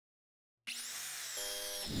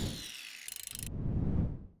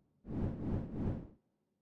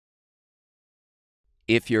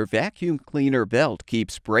If your vacuum cleaner belt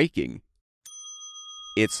keeps breaking,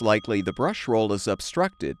 it's likely the brush roll is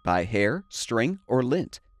obstructed by hair, string, or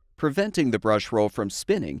lint, preventing the brush roll from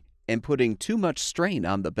spinning and putting too much strain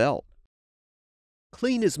on the belt.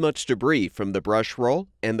 Clean as much debris from the brush roll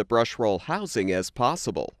and the brush roll housing as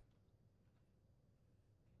possible.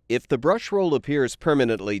 If the brush roll appears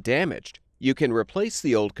permanently damaged, you can replace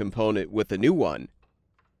the old component with a new one.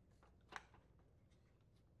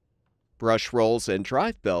 Brush rolls and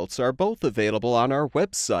drive belts are both available on our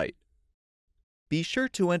website. Be sure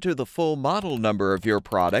to enter the full model number of your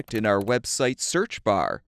product in our website search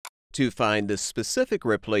bar to find the specific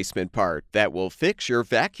replacement part that will fix your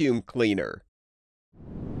vacuum cleaner.